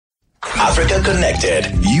Africa Connected,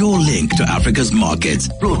 your link to Africa's markets.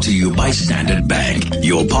 Brought to you by Standard Bank,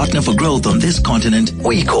 your partner for growth on this continent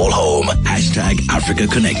we call home. #Africa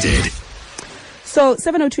Connected. So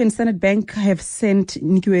 702 and Standard Bank have sent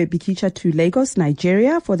Nikiwe to Lagos,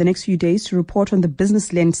 Nigeria for the next few days to report on the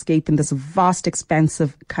business landscape in this vast,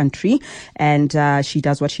 expansive country. And she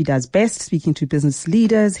does what she does best, speaking to business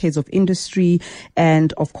leaders, heads of industry,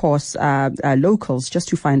 and of course, locals, just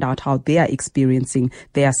to find out how they are experiencing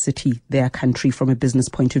their city, their country from a business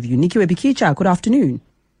point of view. Nikiwe, good afternoon.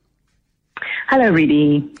 Hello,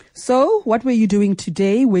 Reedy. So, what were you doing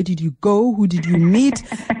today? Where did you go? Who did you meet?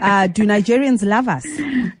 Do Nigerians love us?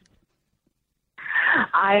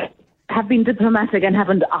 I have been diplomatic and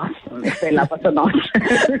haven't asked them if they love us or not.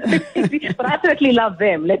 But I certainly love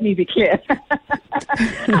them, let me be clear.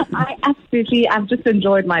 I've just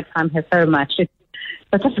enjoyed my time here so much. It's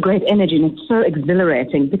such a great energy, and it's so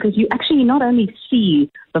exhilarating because you actually not only see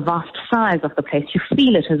the vast size of the place, you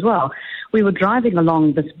feel it as well. We were driving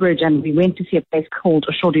along this bridge and we went to see a place called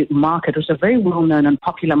Oshodi Market, which is a very well-known and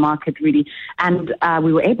popular market, really. And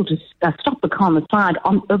we were able to stop the car on the side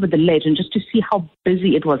over the ledge and just to see how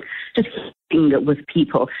busy it was, just with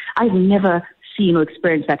people. I've never seen or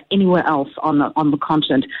experienced that anywhere else on the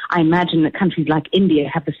continent. I imagine that countries like India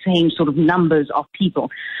have the same sort of numbers of people.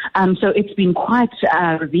 So it's been quite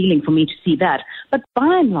revealing for me to see that. But by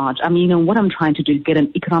and large, what I'm trying to do is get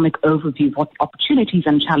an economic overview of what opportunities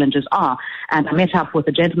and challenges are. And I met up with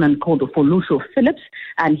a gentleman called Foluso Phillips,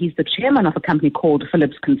 and he's the chairman of a company called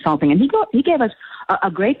Phillips Consulting. And he gave us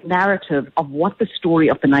a great narrative of what the story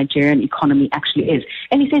of the Nigerian economy actually is.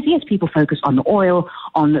 And he says, yes, people focus on oil,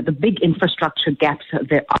 on the big infrastructure gaps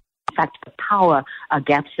there are, in fact, the power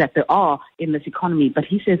gaps that there are in this economy. But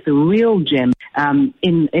he says the real gem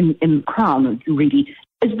in the crown really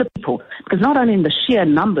is the people. Because not only in the sheer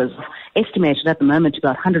numbers estimated at the moment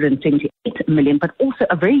about 178 million, but also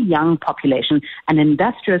a very young population, an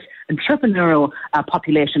industrious, entrepreneurial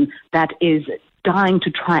population that is dying to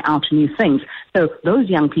try out new things. So those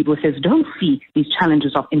young people, says, don't see these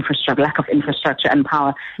challenges of infrastructure, lack of infrastructure and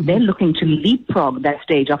power. Mm-hmm. They're looking to leapfrog that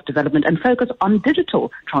stage of development and focus on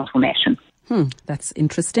digital transformation. That's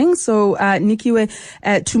interesting. So, Nikiwe,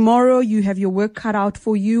 tomorrow you have your work cut out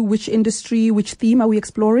for you. Which industry, which theme are we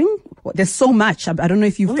exploring? There's so much. I don't know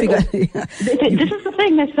if you figured. This is the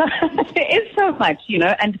thing. There is so much,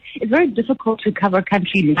 and it's very difficult to cover a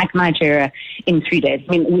country like Nigeria in 3 days.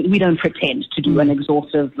 I mean, we don't pretend to do an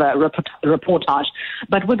exhaustive reportage,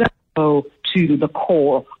 but we're going to go to the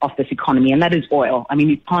core of this economy, and that is oil. I mean,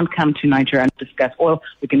 you can't come to Nigeria and discuss oil.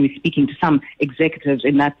 We're going to be speaking to some executives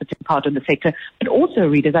in that particular part of the sector. But also,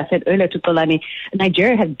 Reed, as I said earlier to Kolani,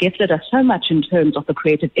 Nigeria has gifted us so much in terms of the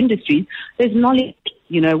creative industries. There's knowledge,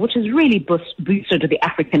 which has really boosted the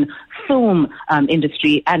African film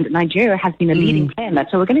industry, and Nigeria has been a leading player in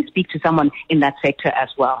that. So we're going to speak to someone in that sector as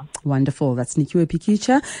well. Wonderful. That's Nikiwe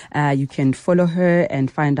Pikicha. You can follow her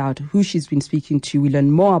and find out who she's been speaking to. We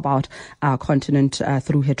learn more about our continent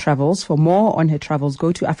through her travels. For more on her travels,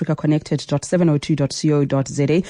 go to africaconnected.702.co.za.